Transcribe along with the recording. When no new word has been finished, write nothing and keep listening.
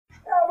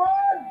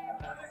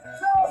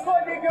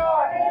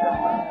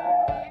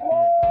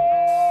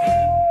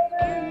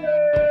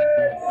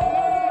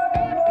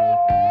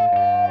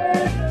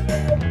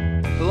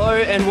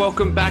and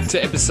welcome back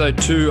to episode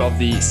 2 of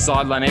the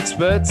Sideline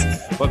Experts.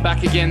 We're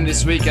back again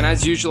this week, and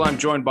as usual, I'm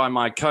joined by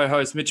my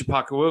co-host, Mitchie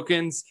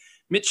Parker-Wilkins.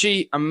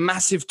 Mitchie, a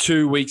massive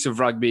 2 weeks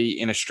of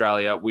rugby in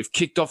Australia. We've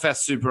kicked off our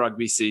Super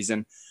Rugby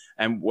season,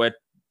 and we're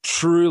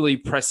truly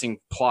pressing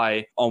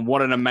play on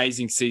what an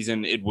amazing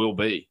season it will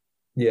be.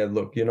 Yeah,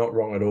 look, you're not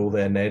wrong at all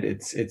there, Ned.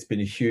 It's been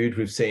huge.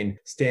 We've seen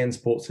Stan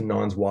Sports and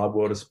Nine's Wide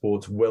Water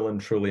Sports well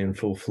and truly in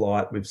full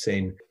flight. We've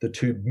seen the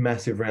 2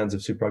 massive rounds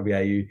of Super Rugby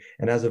AU.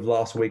 And as of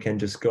last weekend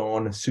just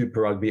gone,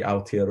 Super Rugby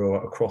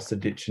Aotearoa across the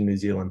ditch in New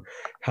Zealand.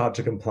 Hard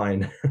to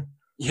complain.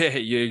 Yeah,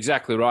 you're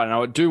exactly right. And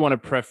I do want to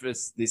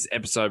preface this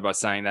episode by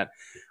saying that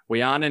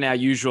we aren't in our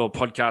usual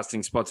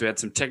podcasting spots. We had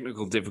some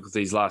technical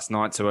difficulties last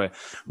night, so we're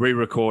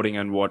re-recording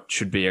on what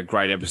should be a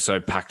great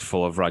episode packed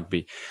full of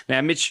rugby.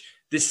 Now, Mitch,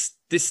 this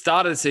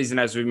start of the season,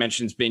 as we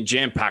mentioned, has been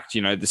jam-packed.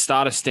 You know, the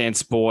start of Stan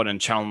Sport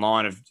and Channel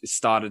 9 have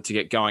started to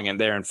get going,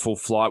 and they're in full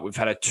flight. We've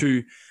had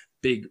 2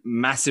 big,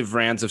 massive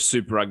rounds of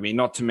Super Rugby,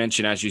 not to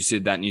mention, as you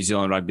said, that New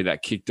Zealand rugby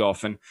that kicked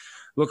off. And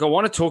look, I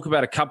want to talk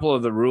about a couple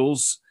of the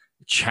rules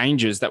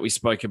changes that we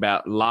spoke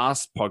about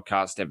last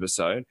podcast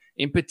episode,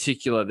 in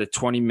particular, the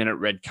 20-minute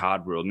red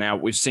card rule. Now,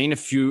 we've seen a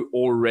few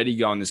already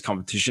go in this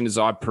competition.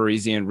 Azai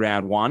Parisi in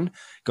round 1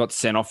 got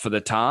sent off for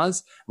the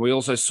Tars. We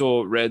also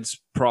saw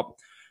Reds prop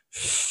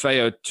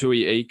Feo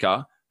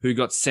Tuiika, who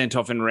got sent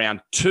off in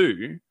round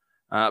 2.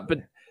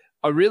 But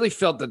I really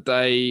felt that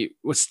they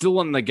were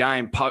still in the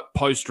game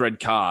post-red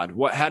card.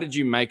 How did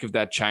you make of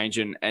that change?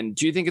 And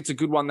do you think it's a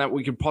good one that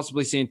we could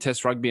possibly see in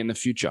Test rugby in the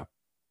future?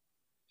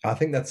 I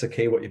think that's the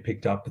key, what you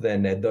picked up there,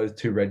 Ned. Those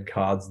 2 red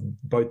cards,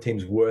 both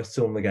teams were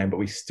still in the game, but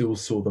we still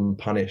saw them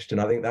punished.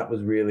 And I think that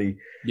was really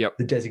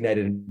the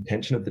designated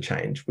intention of the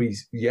change.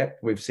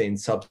 We've seen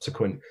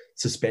subsequent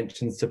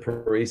suspensions to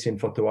Parisi and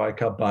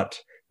Fotuaika, but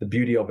the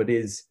beauty of it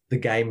is the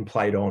game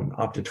played on.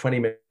 After 20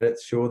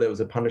 minutes, sure, there was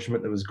a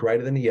punishment that was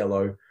greater than a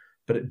yellow,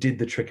 but it did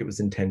the trick it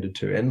was intended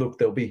to. And look,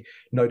 there'll be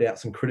no doubt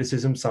some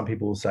criticism. Some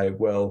people will say,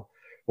 well,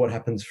 what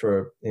happens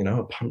for,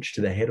 a punch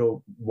to the head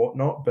or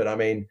whatnot? But I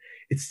mean,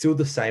 it's still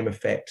the same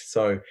effect.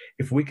 So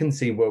if we can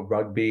see World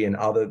Rugby and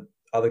other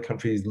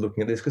countries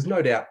looking at this, because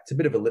no doubt it's a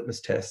bit of a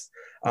litmus test,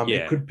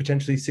 it could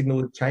potentially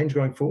signal a change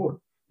going forward.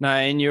 No,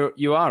 and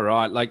you are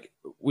right. Like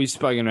we've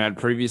spoken about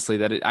previously,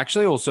 that it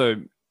actually also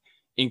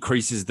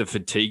increases the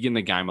fatigue in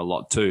the game a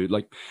lot too.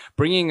 Like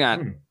bringing that,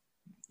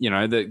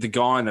 the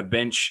guy on the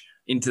bench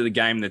into the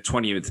game, the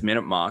 20th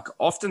minute mark,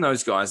 often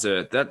those guys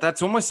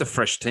that's almost a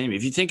fresh team.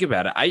 If you think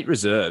about it, 8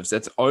 reserves,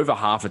 that's over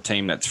half a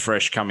team that's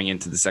fresh coming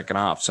into the second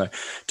half. So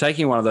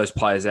taking one of those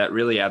players out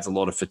really adds a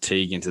lot of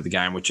fatigue into the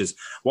game, which is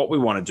what we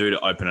want to do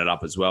to open it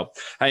up as well.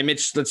 Hey,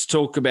 Mitch, let's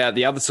talk about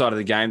the other side of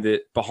the game,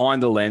 that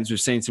behind the lens.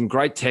 We've seen some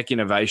great tech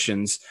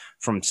innovations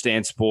from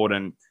Stan Sport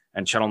and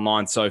Channel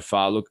 9 so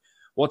far. Look,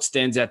 what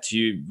stands out to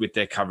you with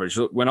their coverage?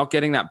 Look, we're not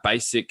getting that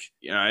basic,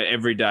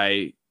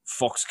 everyday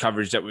Fox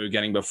coverage that we were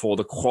getting before.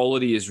 The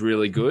quality is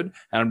really good,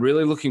 and I'm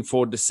really looking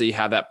forward to see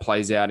how that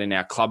plays out in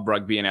our club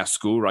rugby and our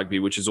school rugby,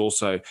 which is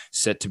also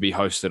set to be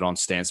hosted on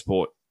Stan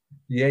Sport.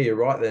 Yeah, you're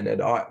right then,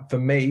 Ed. For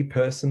me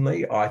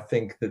personally, I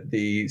think that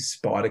the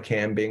spider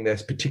cam being there,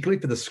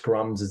 particularly for the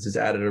scrums, has just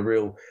added a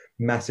real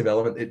massive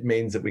element. It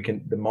means that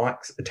the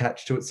mics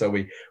attached to it, so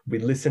we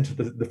listen to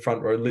the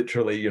front row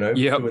literally,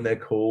 doing their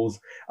calls,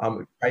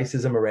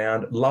 faces them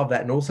around. Love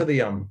that, and also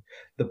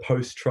the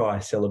post-try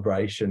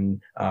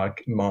celebration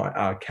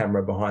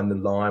camera behind the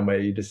line, where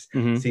you just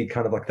see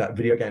kind of like that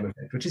video game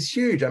effect, which is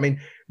huge. I mean,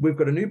 we've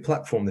got a new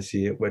platform this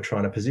year. We're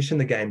trying to position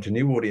the game to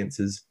new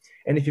audiences.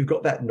 And if you've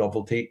got that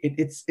novelty,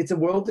 it's a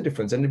world of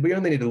difference. And we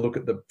only need to look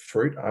at the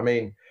fruit. I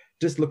mean,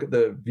 just look at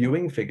the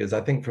viewing figures. I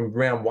think from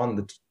round 1,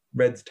 the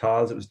Reds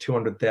Tars, it was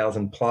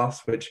 200,000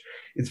 plus, which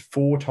is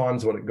 4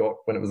 times what it got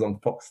when it was on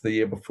Fox the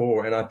year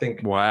before. And I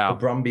think the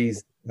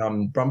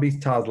Brumbies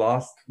Tars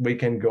last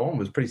weekend gone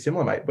was pretty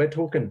similar, mate. We're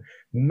talking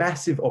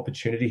massive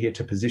opportunity here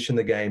to position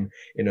the game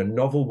in a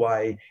novel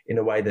way, in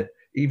a way that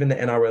even the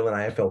NRL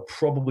and AFL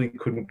probably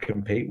couldn't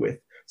compete with.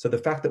 So the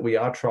fact that we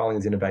are trialing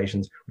these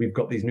innovations, we've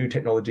got these new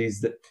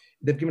technologies that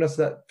they've given us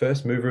that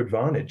first mover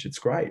advantage. It's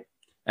great.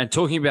 And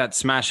talking about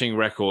smashing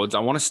records, I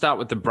want to start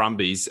with the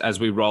Brumbies as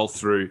we roll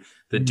through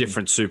the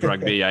different Super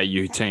Rugby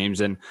AU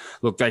teams. And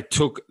look, they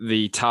took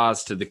the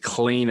Tars to the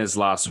cleaners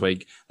last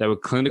week. They were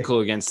clinical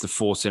against the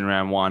Force in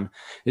round 1.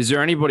 Is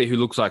there anybody who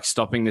looks like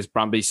stopping this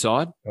Brumbies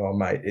side? Oh,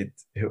 mate,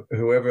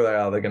 whoever they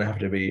are, they're going to have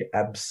to be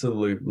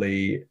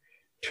absolutely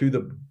to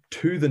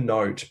the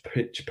note,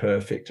 pitch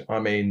perfect. I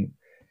mean,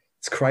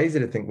 it's crazy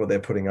to think what they're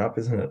putting up,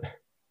 isn't it?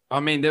 I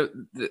mean,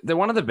 they're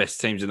one of the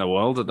best teams in the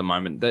world at the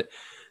moment.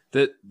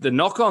 The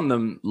knock on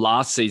them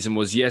last season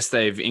was, yes,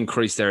 they've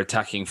increased their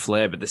attacking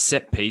flair, but the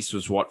set piece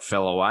was what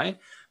fell away.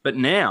 But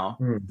now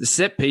the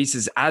set piece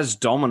is as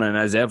dominant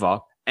as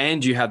ever,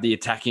 and you have the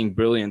attacking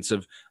brilliance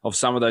of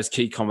some of those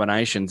key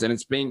combinations. And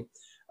it's been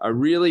a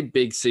really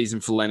big season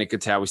for Leonard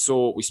Katow.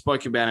 We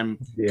spoke about him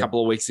a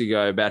couple of weeks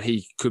ago about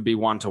he could be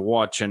one to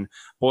watch, and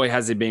boy,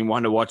 has he been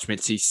one to watch,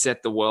 Mitch. He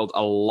set the world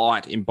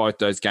alight in both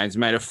those games,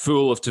 made a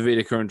fool of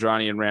Tavita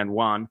Kurandrani in round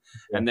 1,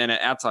 and then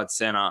at outside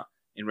centre,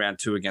 in round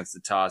 2 against the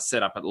Tars,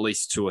 set up at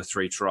least 2 or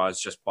 3 tries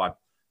just by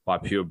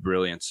pure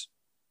brilliance.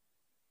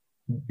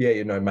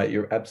 Yeah, mate,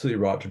 you're absolutely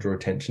right to draw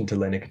attention to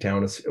Lenny Katau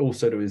and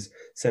also to his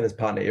centres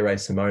partner, Ire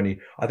Simoni.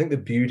 I think the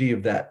beauty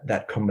of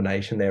that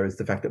combination there is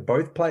the fact that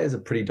both players are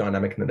pretty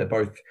dynamic and that they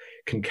both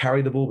can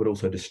carry the ball but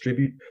also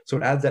distribute. So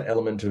it adds that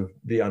element of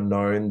the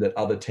unknown that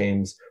other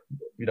teams,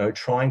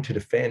 trying to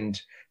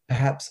defend,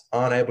 perhaps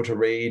aren't able to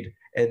read,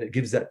 and it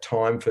gives that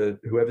time for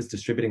whoever's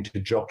distributing to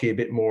jockey a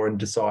bit more and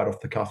decide off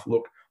the cuff,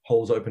 look,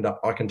 holes opened up,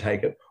 I can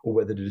take it, or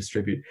whether to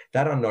distribute.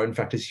 That unknown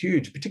factor is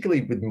huge,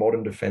 particularly with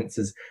modern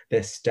defences.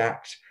 They're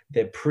stacked,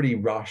 they're pretty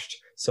rushed.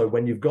 So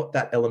when you've got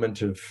that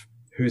element of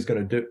who's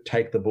going to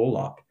take the ball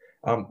up,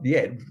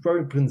 it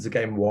opens the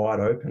game wide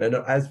open. And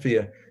as for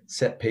your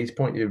set piece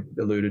point you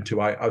alluded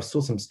to, I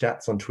saw some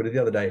stats on Twitter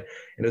the other day,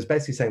 and it was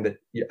basically saying that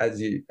as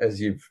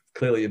you've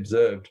clearly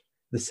observed,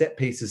 the set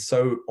piece is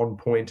so on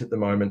point at the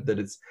moment that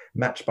it's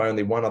matched by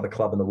only one other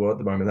club in the world at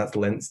the moment. That's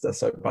Leinster.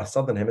 So by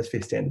Southern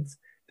Hemisphere standards,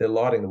 they're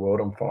lighting the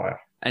world on fire.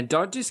 And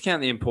don't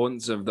discount the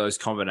importance of those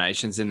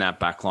combinations in that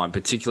back line,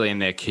 particularly in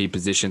their key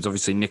positions.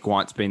 Obviously, Nick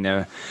White's been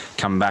there,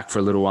 coming back for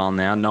a little while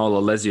now.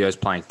 Noah Lolesio is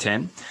playing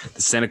 10.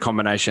 The centre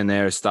combination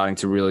there is starting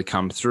to really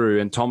come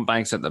through. And Tom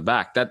Banks at the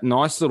back. That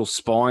nice little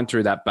spine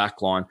through that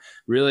back line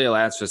really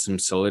allows for some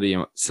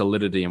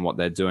solidity in what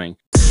they're doing.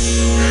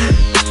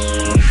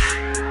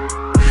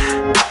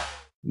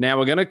 Now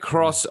we're going to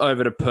cross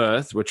over to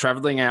Perth. We're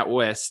travelling out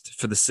west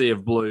for the Sea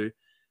of Blue.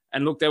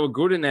 And look, they were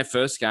good in their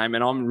first game,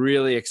 and I'm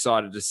really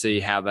excited to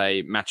see how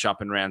they match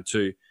up in round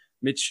 2.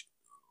 Mitch,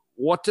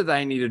 what do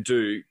they need to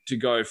do to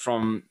go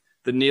from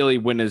the nearly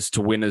winners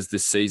to winners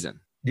this season?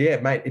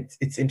 Yeah, mate,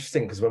 it's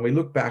interesting because when we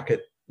look back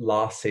at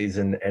last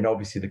season, and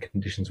obviously the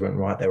conditions weren't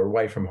right, they were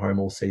away from home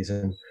all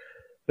season,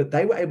 but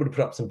they were able to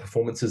put up some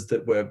performances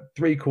that were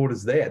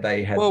 3/4 there.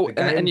 They had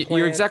and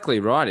you're exactly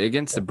right.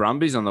 Against the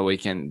Brumbies on the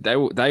weekend, they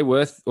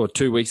were, or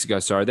 2 weeks ago,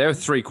 sorry, they were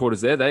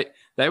 3/4 there.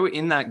 They were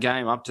in that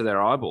game up to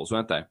their eyeballs,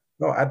 weren't they?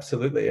 Oh,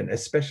 absolutely. And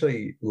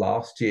especially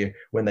last year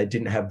when they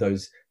didn't have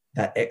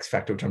that X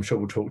factor, which I'm sure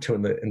we'll talk to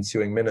in the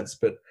ensuing minutes,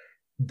 but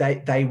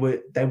they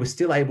were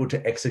still able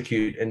to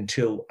execute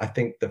until I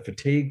think the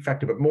fatigue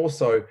factor, but more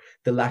so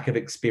the lack of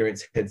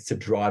experience heads to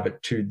drive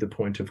it to the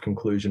point of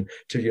conclusion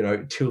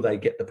till they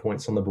get the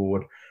points on the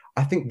board.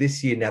 I think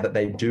this year, now that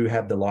they do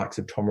have the likes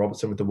of Tom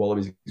Robertson with the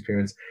Wallabies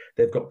experience,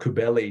 they've got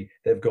Kubeli,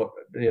 they've got,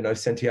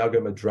 Santiago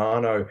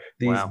Madrano,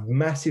 these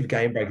massive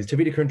game breakers,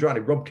 Tavita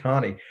Kurandrani, Rob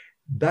Kearney.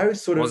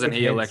 Those sort of wasn't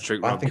he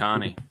electric, Rob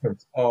Kearney?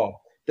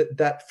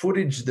 That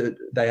footage that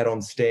they had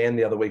on Stan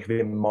the other week of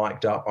him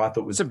mic'd up, I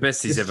thought was the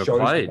best he's ever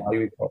played.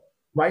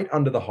 Right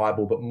under the high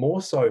ball, but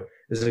more so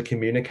as a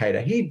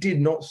communicator. He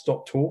did not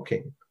stop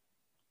talking.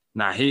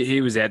 Nah,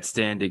 he was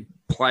outstanding.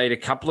 Played a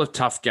couple of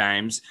tough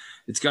games.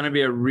 It's going to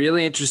be a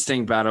really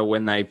interesting battle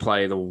when they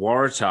play the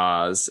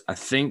Waratahs. I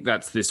think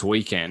that's this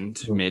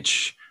weekend,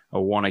 Mitch. I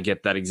want to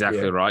get that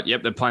exactly right.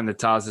 Yep, they're playing the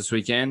Tars this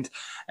weekend.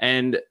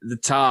 And the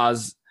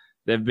Tars,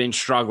 they've been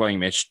struggling,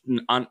 Mitch.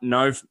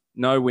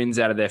 No wins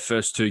out of their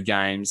first 2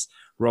 games.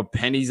 Rob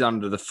Penny's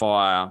under the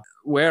fire.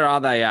 Where are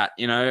they at?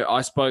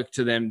 I spoke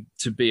to them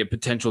to be a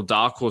potential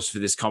dark horse for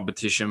this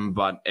competition,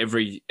 but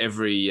every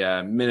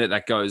minute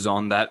that goes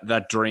on,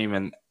 that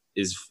dream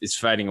is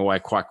fading away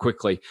quite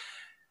quickly.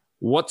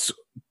 What's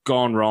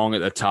gone wrong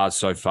at the Tars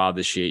so far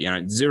this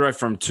year? 0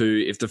 from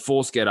 2. If the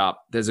Force get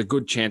up, there's a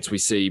good chance we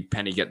see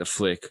Penny get the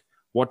flick.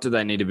 What do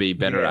they need to be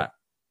better at?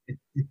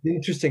 It's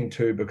interesting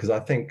too, because I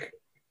think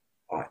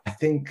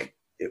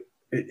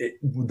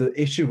the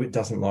issue, it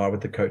doesn't lie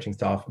with the coaching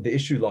staff. The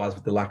issue lies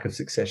with the lack of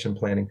succession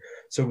planning.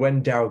 So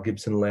when Daryl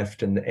Gibson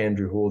left and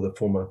Andrew Hall, the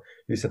former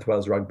New South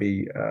Wales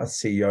Rugby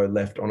CEO,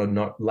 left on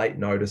a late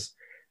notice,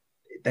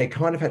 they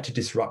kind of had to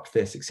disrupt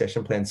their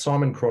succession plan.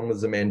 Simon Cron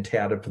was the man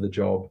touted for the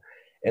job,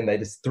 and they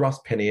just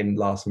thrust Penny in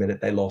last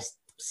minute. They lost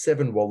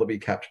 7 Wallaby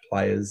capped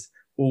players,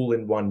 all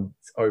in one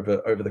over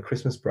the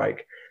Christmas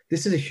break.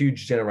 This is a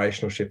huge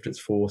generational shift it's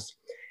forced,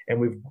 and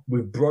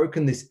we've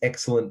broken this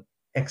excellent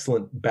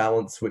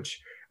balance which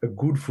a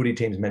good footy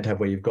team's meant to have,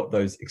 where you've got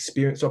those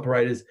experienced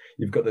operators,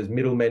 you've got those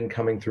middlemen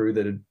coming through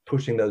that are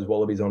pushing those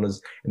Wallabies honours,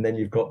 and then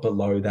you've got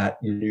below that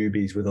your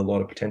newbies with a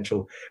lot of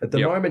potential. At the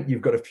moment,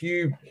 you've got a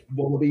few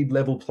Wallaby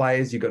level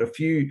players, you've got a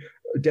few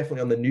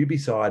definitely on the newbie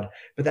side,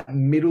 but that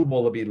middle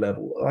Wallaby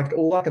level, like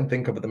all I can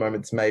think of at the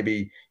moment is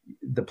maybe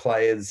the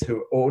players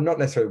who, or not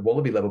necessarily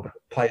Wallaby level, but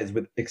players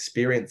with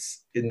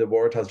experience in the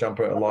Waratahs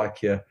jumper,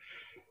 like your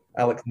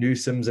Alex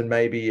Newsome's and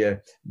maybe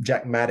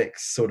Jack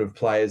Maddox sort of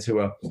players who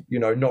are,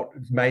 not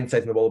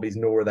mainstays in the Wallabies,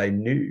 nor are they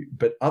new.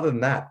 But other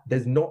than that,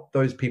 there's not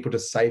those people to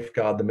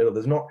safeguard the middle.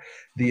 There's not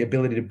the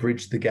ability to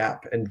bridge the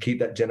gap and keep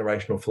that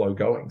generational flow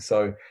going.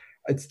 So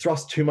it's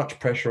thrust too much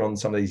pressure on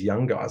some of these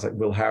young guys like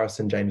Will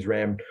Harrison, James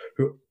Ram,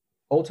 who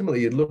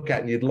ultimately you'd look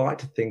at and you'd like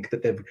to think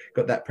that they've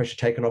got that pressure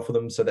taken off of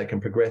them so they can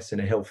progress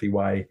in a healthy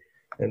way.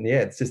 And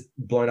it's just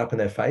blown up in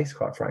their face,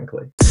 quite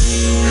frankly.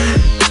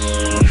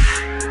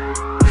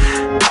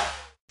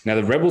 Now,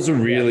 the Rebels are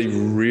really,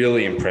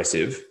 really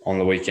impressive on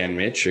the weekend,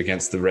 Mitch,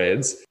 against the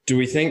Reds. Do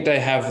we think they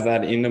have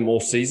that in them all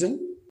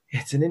season?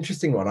 It's an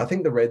interesting one. I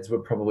think the Reds were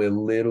probably a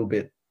little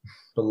bit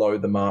below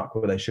the mark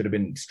where they should have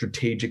been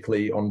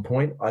strategically on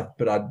point.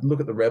 But I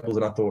look at the Rebels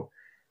and I thought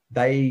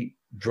they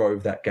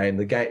drove that game.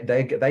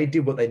 They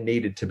did what they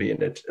needed to be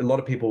in it. A lot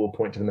of people will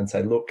point to them and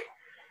say, look,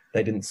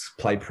 they didn't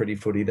play pretty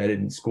footy. They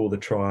didn't score the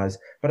tries.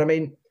 But I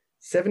mean,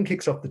 7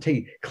 kicks off the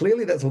tee.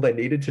 Clearly, that's all they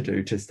needed to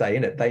do to stay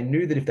in it. They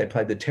knew that if they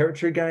played the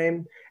territory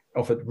game,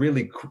 offered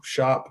really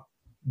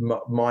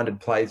sharp-minded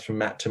plays from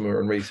Matt Toomua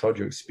and Reece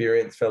Hodge,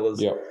 experienced fellas.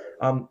 Yeah.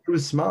 It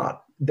was smart.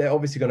 They're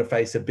obviously going to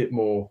face a bit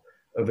more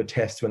of a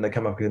test when they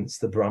come up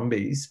against the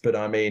Brumbies. But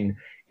I mean,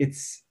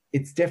 it's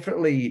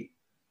definitely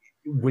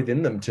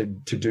within them to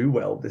do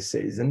well this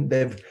season.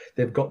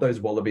 They've got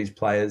those Wallabies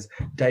players.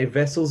 Dave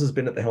Vessels has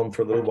been at the helm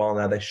for a little while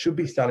now. They should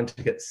be starting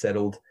to get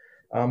settled.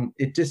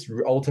 It just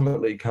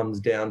ultimately comes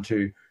down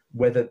to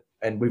whether,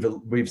 and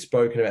we've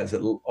spoken about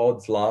the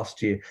odds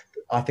last year.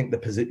 I think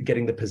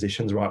getting the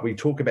positions right. We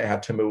talk about how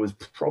Toomua was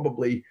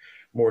probably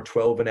more a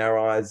 12 in our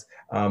eyes.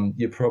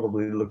 You're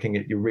probably looking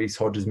at your Reece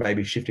Hodges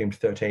maybe shifting him to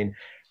 13.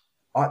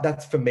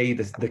 That's for me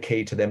the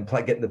key to them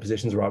getting the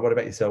positions right. What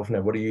about yourself,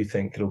 Nev? What do you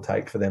think it'll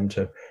take for them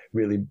to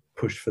really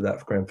push for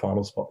that grand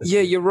final spot?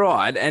 Yeah, you're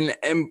right. And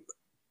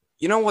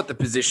you know what the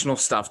positional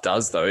stuff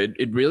does, though?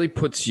 It really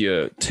puts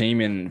your team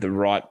in the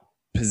right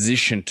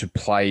position to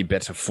play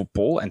better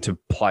football and to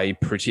play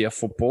prettier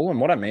football.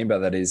 And what I mean by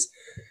that is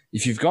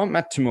if you've got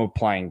Matt Toomua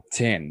playing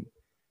 10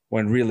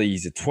 when really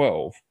he's a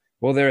 12,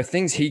 well, there are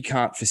things he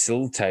can't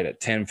facilitate at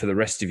 10 for the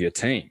rest of your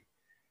team,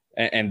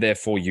 and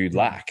therefore you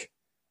lack.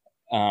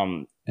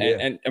 And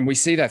we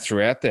see that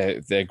throughout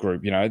their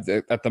group. You know,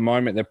 at the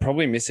moment, they're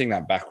probably missing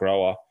that back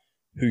rower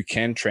who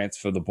can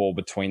transfer the ball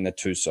between the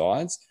two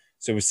sides.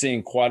 So we're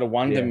seeing quite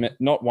a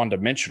not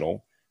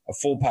one-dimensional, a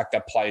full pack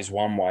that plays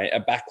one way, a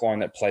back line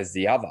that plays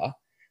the other.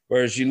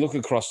 Whereas you look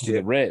across to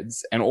the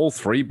Reds, and all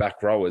 3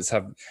 back rowers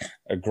have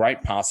a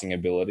great passing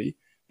ability,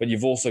 but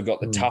you've also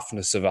got the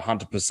toughness of a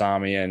Hunter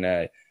Pasami and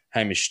a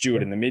Hamish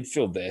Stewart in the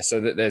midfield there, so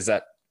that there's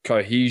that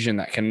cohesion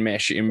that can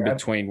mesh in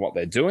between what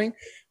they're doing.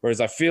 Whereas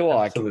I feel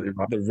like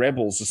the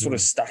Rebels are sort of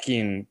stuck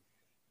in,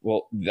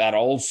 well, that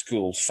old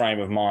school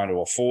frame of mind,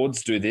 or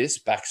forwards do this,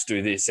 backs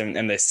do this,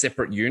 and they're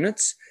separate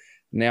units.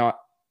 Now,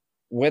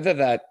 whether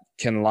that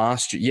can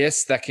last you,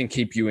 yes, that can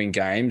keep you in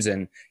games,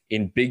 and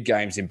in big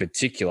games in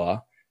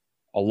particular,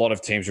 a lot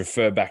of teams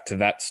refer back to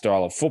that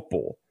style of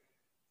football.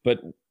 But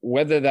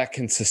whether that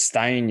can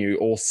sustain you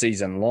all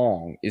season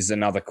long is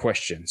another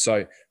question.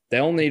 So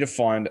they'll need to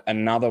find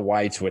another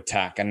way to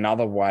attack,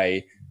 another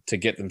way to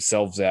get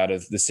themselves out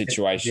of the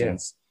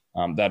situations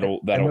that'll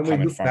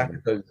come in front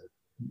of them.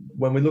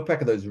 When we look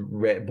back at those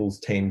Rebels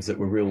teams that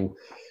were real,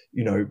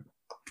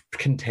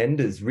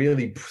 contenders,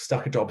 really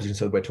stuck into opposition.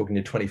 So we're talking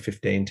your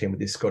 2015 team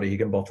with your Scotty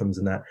Higginbothams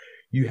and that.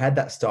 You had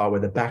that style where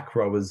the back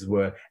rowers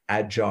were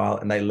agile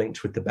and they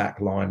linked with the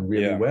back line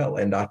really well.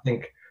 And I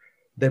think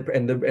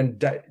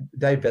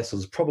Dave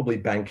Vessel's probably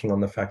banking on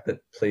the fact that,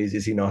 please,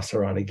 Izzy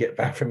Naisarani get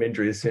back from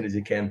injury as soon as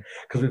you can,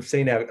 because we've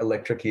seen how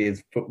electric he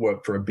is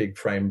footwork for a big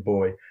frame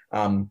boy.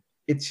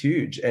 It's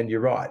huge. And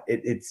you're right.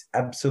 It's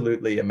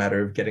absolutely a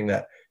matter of getting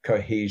that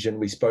cohesion.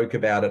 We spoke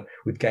about it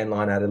with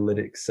Gainline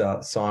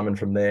Analytics, Simon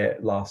from there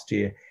last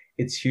year.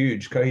 It's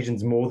huge.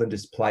 Cohesion's more than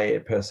just player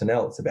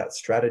personnel. It's about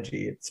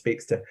strategy. It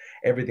speaks to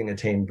everything a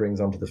team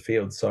brings onto the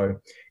field. So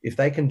if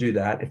they can do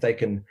that, if they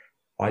can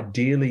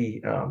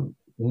ideally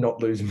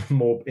not lose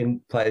more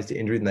players to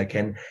injury than they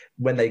can,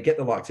 when they get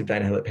the likes of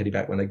Dana Hallett-Petty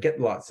back, when they get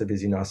the likes of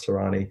Izzy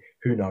Naisarani,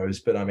 who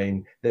knows? But I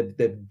mean, they've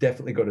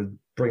definitely got to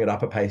bring it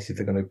up a pace if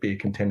they're going to be a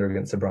contender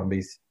against the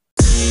Brumbies.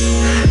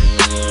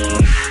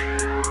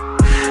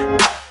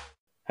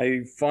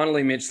 Hey,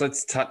 finally, Mitch,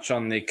 let's touch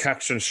on the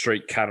Caxton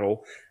Street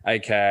Cattle,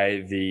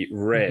 aka the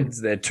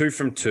Reds. They're 2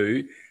 from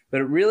 2,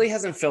 but it really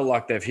hasn't felt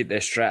like they've hit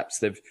their straps.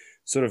 They've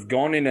sort of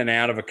gone in and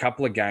out of a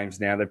couple of games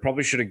now. They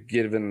probably should have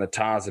given the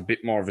Tars a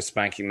bit more of a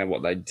spanking than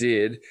what they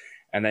did,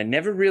 and they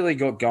never really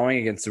got going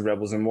against the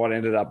Rebels in what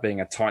ended up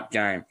being a tight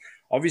game.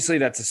 Obviously,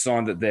 that's a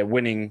sign that they're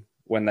winning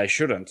when they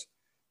shouldn't,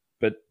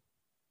 but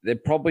they're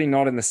probably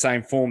not in the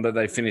same form that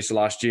they finished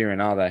last year in,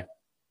 are they?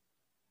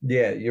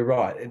 Yeah, you're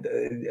right.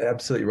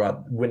 Absolutely right.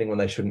 Winning when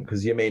they shouldn't.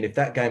 Because, if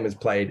that game was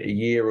played a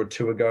year or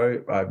 2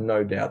 ago, I have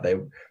no doubt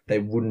they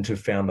wouldn't have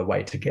found the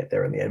way to get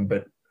there in the end.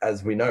 But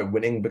as we know,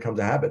 winning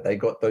becomes a habit. They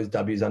got those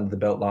W's under the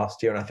belt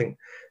last year, and I think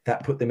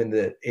that put them in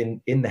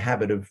the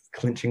habit of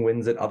clinching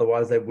wins that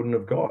otherwise they wouldn't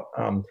have got.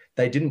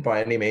 They didn't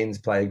by any means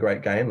play a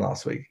great game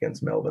last week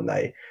against Melbourne.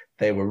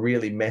 They were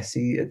really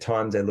messy. At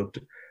times they looked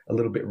a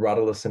little bit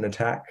rudderless in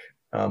attack.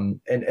 And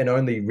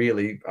only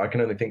really, I can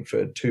only think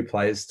for 2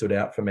 players stood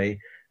out for me.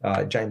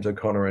 James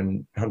O'Connor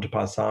and Hunter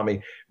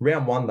Paisami.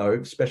 Round 1,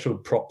 though, special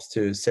props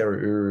to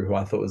Sarah Uru, who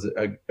I thought was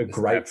a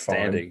great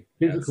find.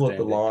 Physical at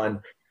the line,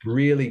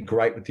 really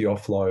great with the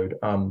offload.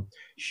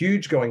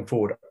 Huge going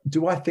forward.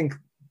 Do I think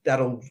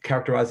that'll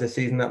characterise their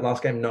season, that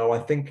last game? No, I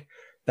think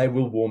they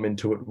will warm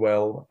into it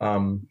well.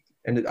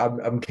 And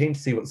I'm keen to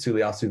see what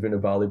Suliasu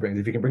Vunivalu brings.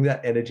 If you can bring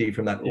that energy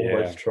from that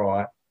almost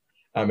try,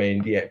 I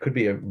mean, yeah, it could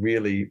be a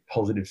really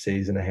positive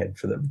season ahead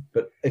for them.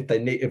 But if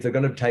they're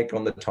going to take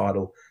on the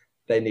title,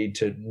 they need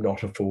to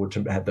not afford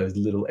to have those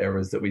little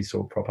errors that we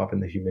saw prop up in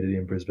the humidity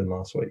in Brisbane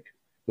last week.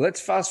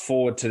 Let's fast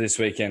forward to this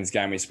weekend's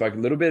game. We spoke a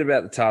little bit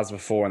about the Tars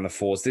before and the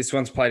Force. This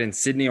one's played in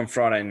Sydney on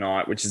Friday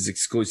night, which is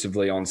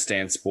exclusively on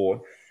Stan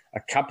Sport.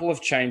 A couple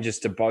of changes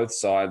to both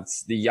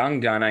sides. The young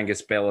gun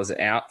Angus Bell is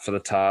out for the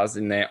Tars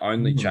in their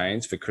only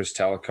change for Chris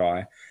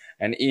Talakai.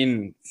 And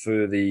in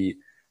for the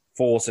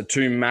Force are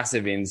two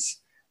massive ins.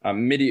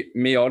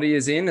 Miotti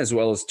is in as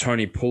well as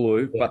Tony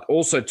Pulu, but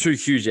also two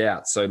huge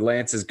outs. So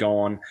Lance is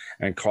gone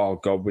and Kyle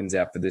Godwin's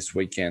out for this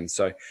weekend.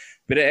 So a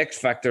bit of X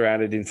factor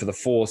added in for the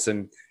Force.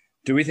 And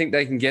do we think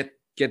they can get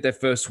their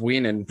first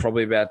win in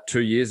probably about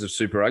 2 years of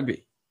Super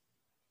Rugby?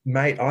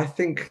 Mate, I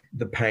think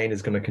the pain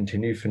is going to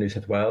continue for New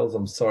South Wales.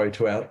 I'm sorry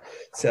to our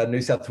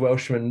New South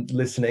Welshmen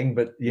listening,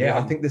 but yeah,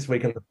 I think this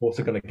weekend the Force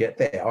are going to get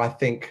there. I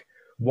think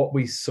what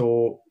we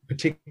saw,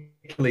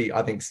 particularly,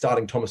 I think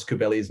starting Thomas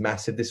Kubeli is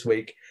massive this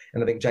week,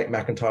 and I think Jake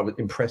McIntyre was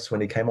impressed when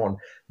he came on.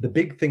 The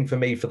big thing for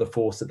me for the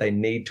Force that they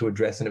need to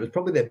address, and it was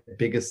probably their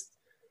biggest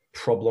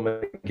problem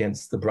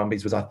against the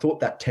Brumbies, was I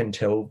thought that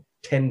 10-12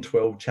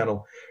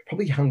 channel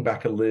probably hung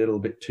back a little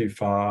bit too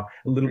far,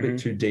 a little bit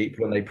too deep,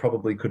 when they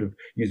probably could have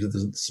used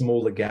a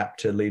smaller gap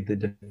to leave the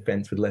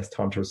defence with less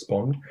time to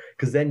respond.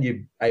 Because then you're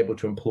able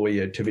to employ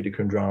your Tavita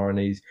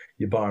Kundraranis,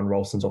 your Byron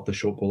Rolsons off the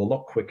short ball a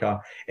lot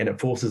quicker, and it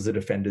forces the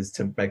defenders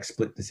to make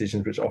split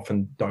decisions, which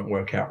often don't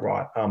work out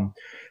right.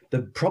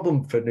 The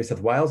problem for New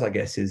South Wales, I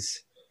guess,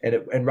 is,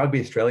 and Rugby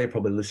Australia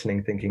probably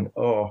listening thinking,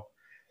 oh,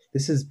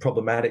 this is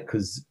problematic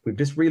because we've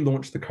just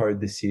relaunched the code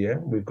this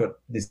year. We've got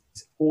this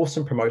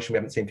awesome promotion we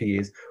haven't seen for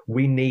years.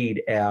 We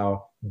need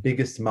our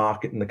biggest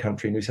market in the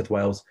country, New South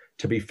Wales,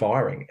 to be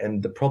firing.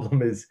 And the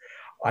problem is,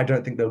 I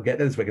don't think they'll get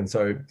there this weekend.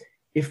 So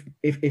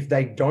if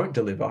they don't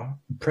deliver,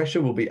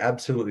 pressure will be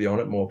absolutely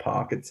on at Moore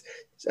Park. It's,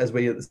 as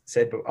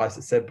I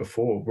said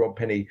before, Rob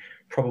Penny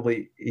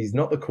probably is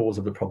not the cause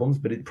of the problems,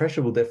 but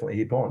pressure will definitely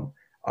heap on.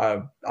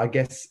 I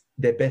guess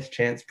their best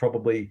chance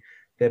probably,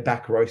 their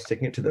back row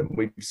sticking it to them.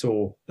 We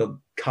saw the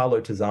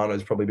Carlo Tizzano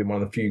has probably been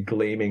one of the few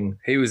gleaming.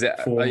 He was,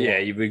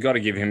 we've got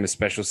to give him a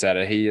special shout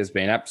out. He has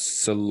been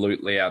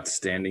absolutely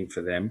outstanding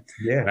for them.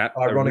 Yeah,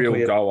 a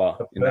real goer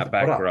in that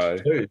back row.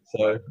 Too.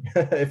 So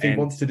if he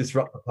wants to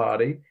disrupt the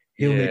party,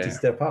 he'll need to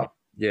step up.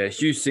 Yeah,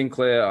 Hugh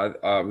Sinclair,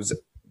 I was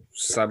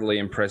subtly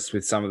impressed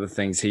with some of the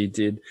things he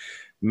did.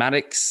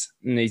 Maddox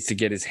needs to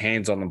get his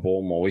hands on the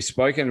ball more. We've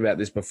spoken about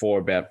this before,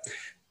 about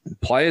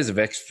players of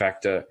X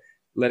Factor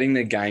letting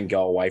their game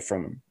go away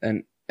from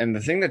him. And the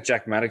thing that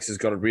Jack Maddox has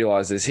got to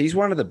realise is he's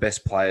one of the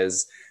best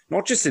players,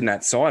 not just in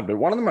that side, but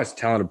one of the most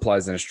talented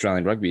players in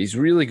Australian rugby. He's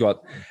really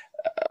got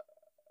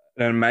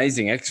an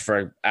amazing X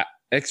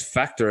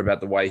factor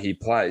about the way he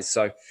plays.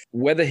 So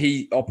whether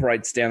he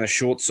operates down the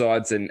short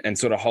sides and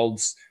sort of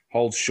holds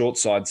short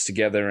sides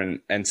together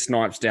and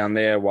snipes down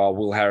there while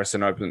Will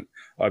Harrison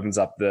opens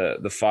up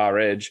the far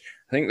edge,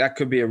 I think that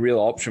could be a real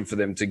option for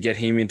them to get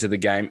him into the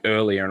game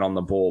earlier and on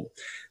the ball.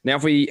 Now,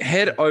 if we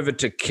head over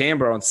to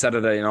Canberra on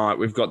Saturday night,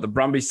 we've got the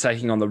Brumbies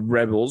taking on the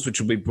Rebels,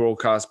 which will be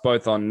broadcast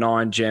both on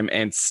 9Gem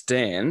and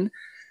Stan.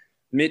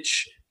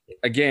 Mitch,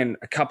 again,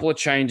 a couple of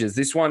changes.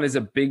 This one is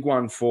a big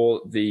one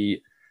for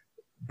the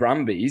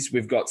Brumbies.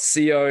 We've got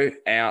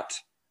Scott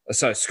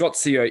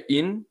Sio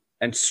in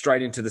and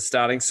straight into the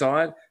starting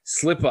side.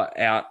 Slipper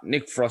out,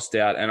 Nick Frost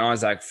out, and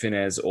Isaac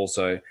Finez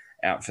also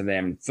out for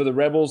them. For the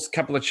Rebels, a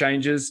couple of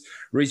changes.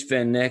 Reece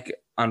Van Neck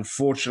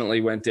unfortunately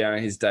went down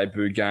in his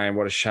debut game.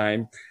 What a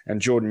shame. And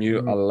Jordan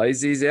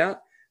Uelezi's out.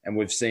 And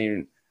we've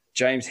seen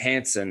James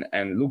Hansen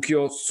and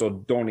Lucio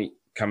Sordoni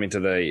come into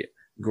the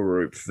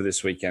group for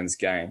this weekend's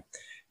game.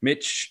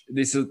 Mitch,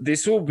 this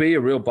will be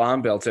a real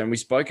barn belter. And we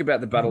spoke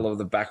about the battle of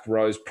the back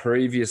rows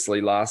previously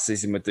last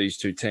season with these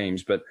two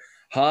teams. But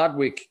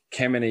Hardwick,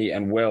 Kemeny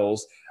and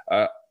Wells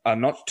are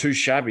not too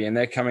shabby, and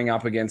they're coming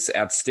up against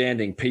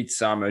outstanding Pete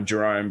Summer,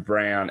 Jerome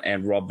Brown,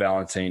 and Rob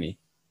Valentini.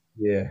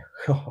 Yeah,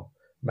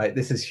 mate,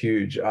 this is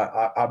huge.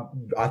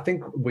 I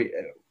think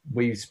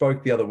we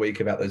spoke the other week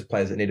about those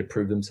players that need to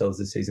prove themselves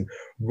this season.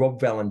 Rob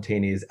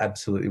Valentini is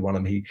absolutely one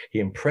of them. He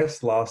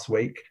impressed last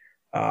week.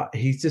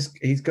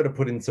 He's got to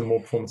put in some more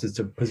performances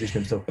to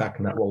position himself back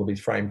in that Wallabies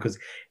frame, because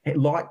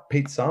like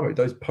Pete Summer,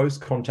 those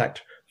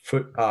post-contact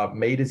foot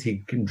meters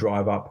he can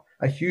drive up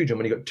are huge. And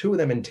when you got two of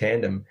them in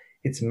tandem,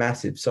 it's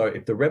massive. So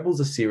if the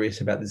Rebels are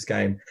serious about this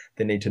game,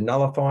 they need to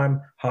nullify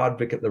him,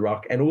 Hardwick at the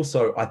ruck. And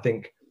also, I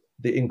think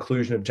the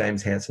inclusion of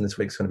James Hansen this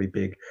week is going to be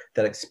big.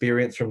 That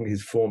experience from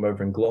his form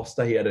over in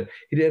Gloucester, he had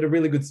a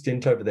really good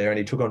stint over there, and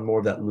he took on more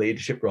of that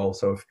leadership role.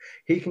 So if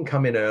he can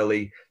come in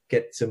early,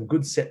 get some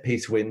good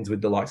set-piece wins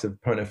with the likes of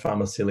Pono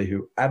Famasili,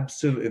 who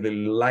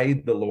absolutely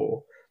laid the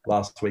law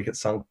last week at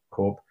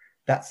Suncorp,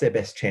 that's their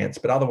best chance.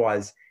 But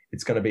otherwise,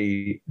 it's going to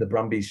be the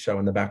Brumbies show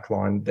in the back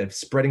line. They're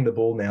spreading the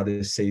ball now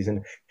this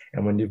season.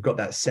 And when you've got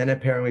that centre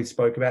pairing we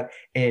spoke about,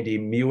 Andy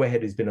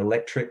Muirhead, who's been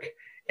electric,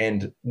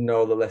 and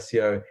Noah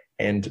Lolesio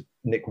and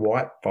Nick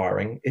White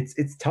firing,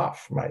 it's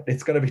tough, mate.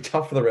 It's going to be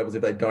tough for the Rebels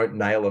if they don't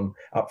nail them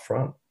up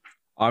front.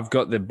 I've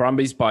got the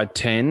Brumbies by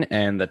 10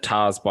 and the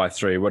Tars by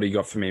 3. What do you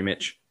got for me,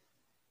 Mitch?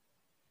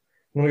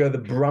 I'm going to go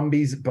the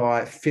Brumbies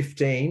by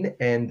 15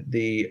 and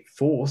the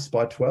Force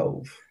by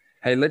 12.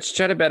 Hey, let's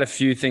chat about a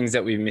few things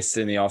that we've missed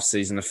in the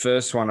offseason. The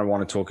first one I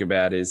want to talk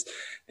about is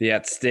the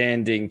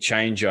outstanding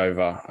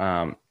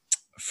changeover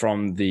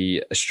from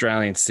the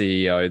Australian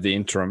CEO, the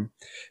interim.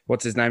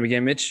 What's his name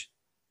again, Mitch?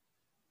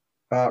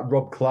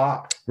 Rob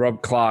Clark.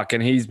 Rob Clark,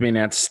 and he's been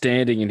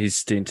outstanding in his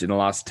stint in the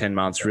last 10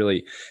 months,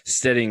 really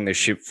steadying the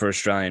ship for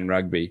Australian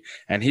rugby.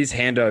 And his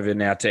handover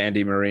now to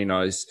Andy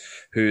Marinos,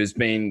 who has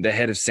been the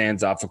head of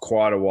SANZAAR for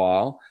quite a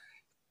while.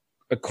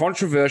 A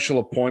controversial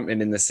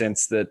appointment in the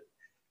sense that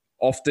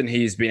often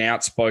he's been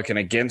outspoken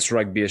against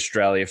Rugby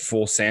Australia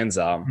for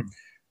SANZAAR,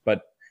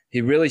 but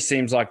he really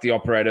seems like the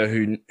operator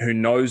who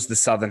knows the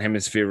Southern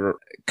Hemisphere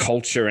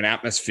culture and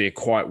atmosphere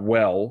quite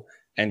well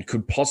and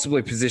could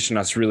possibly position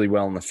us really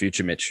well in the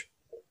future, Mitch.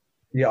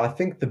 Yeah, I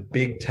think the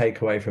big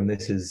takeaway from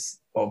this is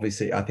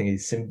obviously I think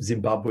he's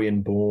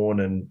Zimbabwean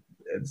born and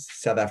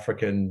South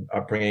African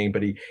upbringing,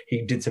 but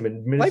he did some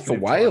administrative played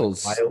for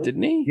Wales,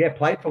 didn't he? Yeah,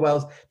 played for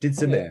Wales. Did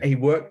some. Yeah. He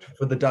worked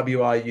for the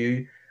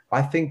WRU.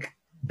 I think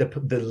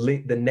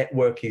the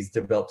network he's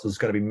developed is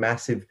going to be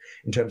massive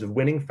in terms of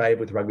winning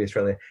favour with Rugby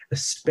Australia,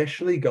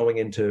 especially going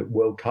into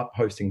World Cup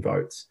hosting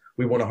votes.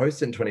 We want to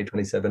host it in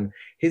 2027.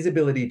 His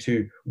ability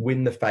to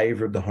win the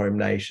favour of the home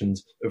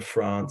nations, of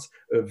France,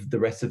 of the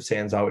rest of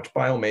SANZAAR, which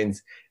by all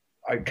means,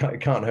 it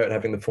can't hurt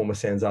having the former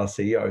SANZAAR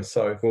CEO.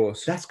 So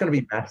that's going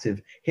to be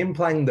massive. Him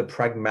playing the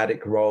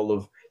pragmatic role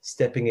of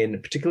stepping in,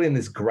 particularly in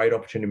this great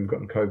opportunity we've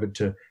got in COVID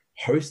to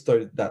host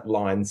that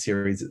Lions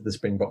series that the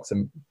Springboks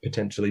are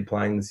potentially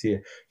playing this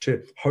year,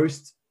 to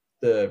host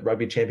the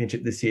Rugby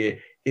Championship this year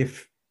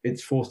if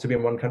it's forced to be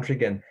in one country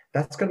again.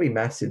 That's going to be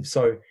massive.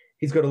 So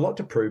he's got a lot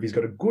to prove. He's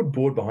got a good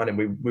board behind him.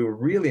 We were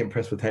really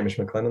impressed with Hamish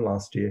McLennan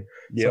last year.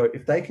 Yep. So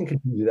if they can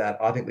continue that,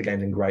 I think the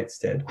game's in great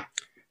stead.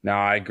 No,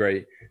 I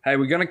agree. Hey,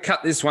 we're going to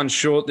cut this one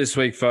short this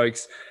week,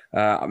 folks.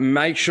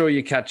 Make sure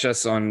you catch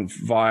us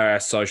via our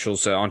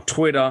socials. So on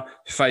Twitter,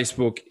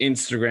 Facebook,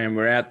 Instagram,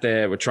 we're out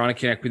there. We're trying to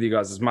connect with you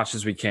guys as much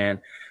as we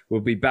can.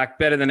 We'll be back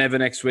better than ever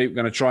next week. We're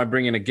going to try and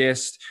bring in a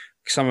guest,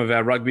 some of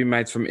our rugby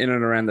mates from in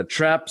and around the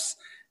traps.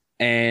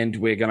 And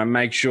we're going to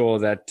make sure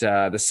that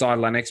the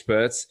sideline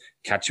experts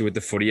catch you with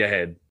the footy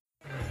ahead.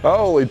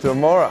 Holy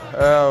tomorrow.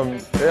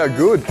 Yeah,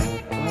 good.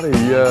 Bloody,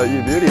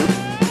 you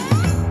beauty.